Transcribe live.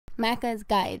Macca's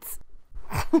Guides.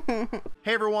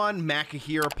 Hey everyone, Macca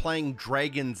here playing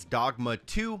Dragon's Dogma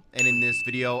 2, and in this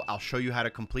video I'll show you how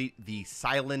to complete the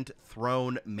Silent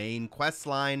Throne main quest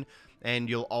line, and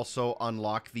you'll also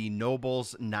unlock the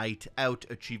Noble's Night Out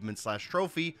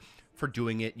achievement/trophy for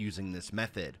doing it using this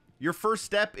method. Your first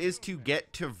step is to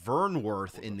get to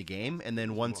Vernworth in the game, and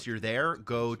then once you're there,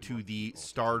 go to the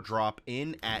Stardrop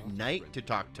Inn at night to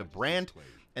talk to Brant,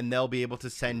 and they'll be able to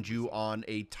send you on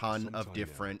a ton of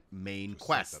different main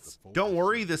quests. Don't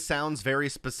worry, this sounds very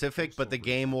specific, but the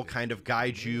game will kind of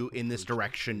guide you in this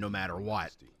direction no matter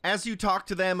what. As you talk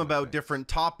to them about different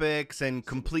topics and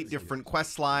complete different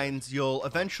quest lines, you'll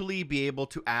eventually be able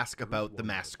to ask about the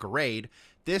masquerade.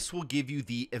 This will give you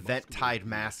the Eventide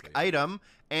Mask item,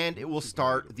 and it will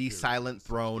start the Silent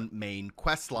Throne main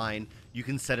quest line. You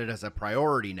can set it as a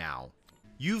priority now.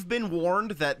 You've been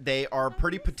warned that they are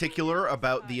pretty particular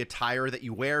about the attire that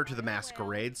you wear to the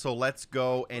masquerade, so let's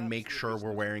go and make sure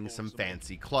we're wearing some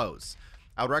fancy clothes.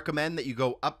 I would recommend that you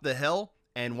go up the hill,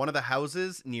 and one of the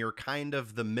houses near kind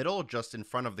of the middle, just in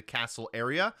front of the castle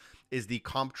area, is the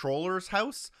Comptroller's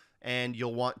house, and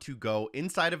you'll want to go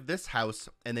inside of this house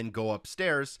and then go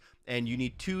upstairs, and you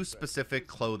need two specific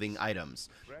clothing items.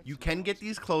 You can get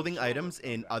these clothing items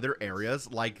in other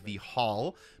areas like the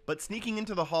hall, but sneaking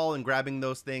into the hall and grabbing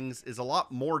those things is a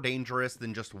lot more dangerous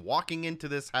than just walking into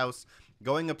this house,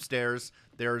 going upstairs.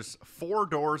 There's 4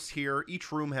 doors here.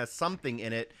 Each room has something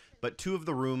in it, but 2 of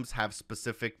the rooms have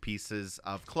specific pieces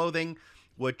of clothing,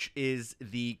 which is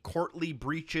the Courtly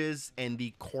Breeches and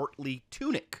the Courtly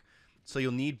Tunic. So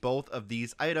you'll need both of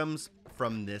these items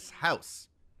from this house.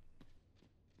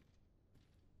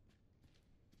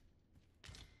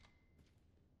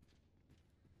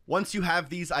 Once you have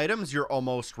these items, you're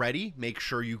almost ready. Make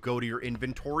sure you go to your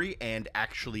inventory and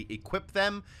actually equip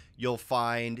them. You'll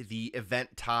find the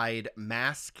Eventide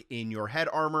Mask in your head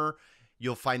armor.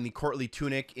 You'll find the Courtly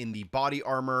Tunic in the body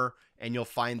armor, and you'll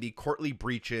find the Courtly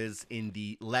Breeches in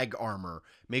the leg armor.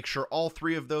 Make sure all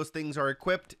 3 of those things are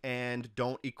equipped, and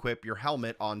don't equip your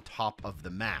helmet on top of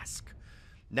the mask.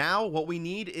 Now, what we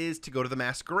need is to go to the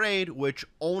masquerade, which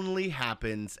only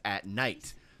happens at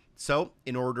night. So,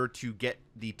 in order to get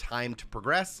the time to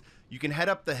progress, you can head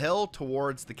up the hill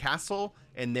towards the castle,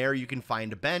 and there you can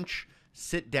find a bench,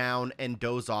 sit down, and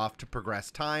doze off to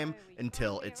progress time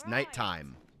until it's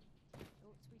nighttime.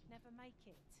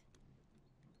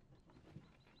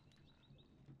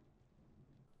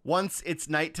 Once it's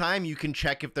nighttime, you can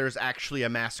check if there's actually a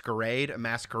masquerade. A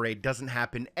masquerade doesn't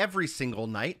happen every single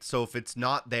night, so if it's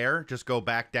not there, just go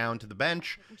back down to the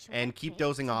bench and keep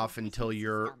dozing off until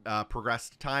you're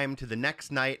progressed time to the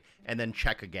next night, and then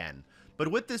check again. But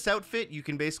with this outfit, you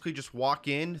can basically just walk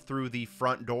in through the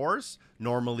front doors.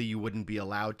 Normally, you wouldn't be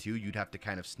allowed to. You'd have to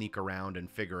kind of sneak around and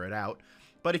figure it out.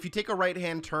 But if you take a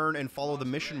right-hand turn and follow the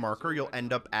mission marker, you'll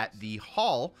end up at the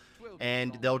hall,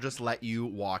 and they'll just let you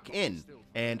walk in.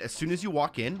 And as soon as you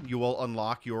walk in, you will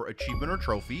unlock your achievement or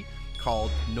trophy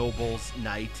called Noble's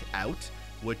Night Out,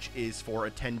 which is for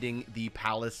attending the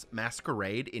Palace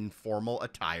Masquerade in formal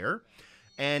attire.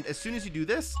 And as soon as you do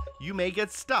this, you may get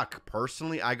stuck.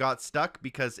 Personally, I got stuck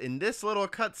because in this little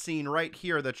cutscene right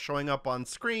here that's showing up on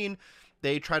screen,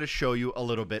 they try to show you a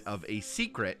little bit of a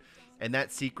secret. And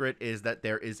that secret is that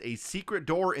there is a secret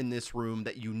door in this room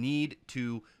that you need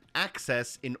to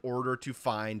access in order to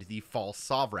find the false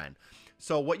sovereign.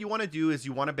 So what you want to do is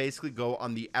you want to basically go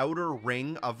on the outer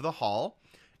ring of the hall,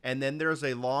 and then there's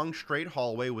a long straight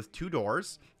hallway with 2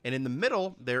 doors, and in the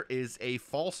middle there is a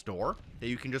false door that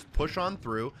you can just push on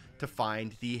through to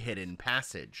find the hidden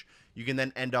passage. You can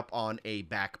then end up on a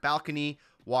back balcony,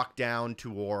 walk down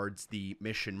towards the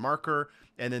mission marker,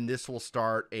 and then this will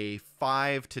start a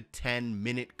 5 to 10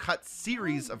 minute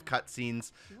series of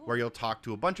cutscenes where you'll talk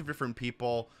to a bunch of different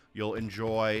people. You'll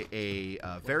enjoy a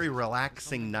very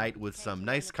relaxing night with some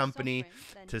nice company,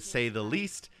 to say the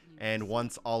least. And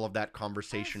once all of that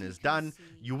conversation is done,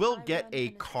 you will get a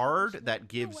card that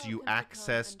gives you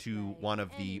access to one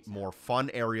of the more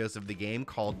fun areas of the game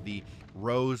called the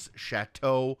Rose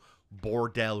Chateau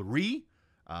Bordellerie.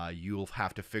 You'll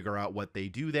have to figure out what they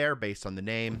do there based on the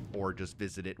name, or just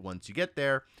visit it once you get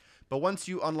there. But once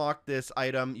you unlock this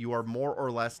item, you are more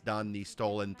or less done the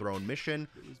Stolen Throne mission.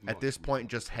 At this point,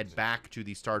 just head back to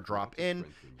the Stardrop Inn,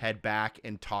 head back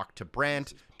and talk to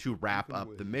Brant to wrap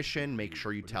up the mission. Make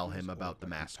sure you tell him about the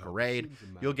masquerade.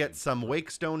 You'll get some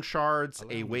Wakestone shards,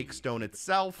 a Wakestone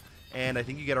itself, and I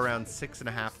think you get around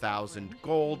 6,500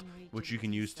 gold, which you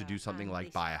can use to do something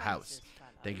like buy a house.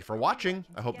 Thank you for watching.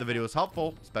 I hope the video was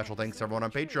helpful. Special thanks to everyone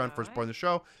on Patreon for supporting the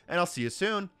show, and I'll see you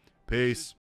soon. Peace.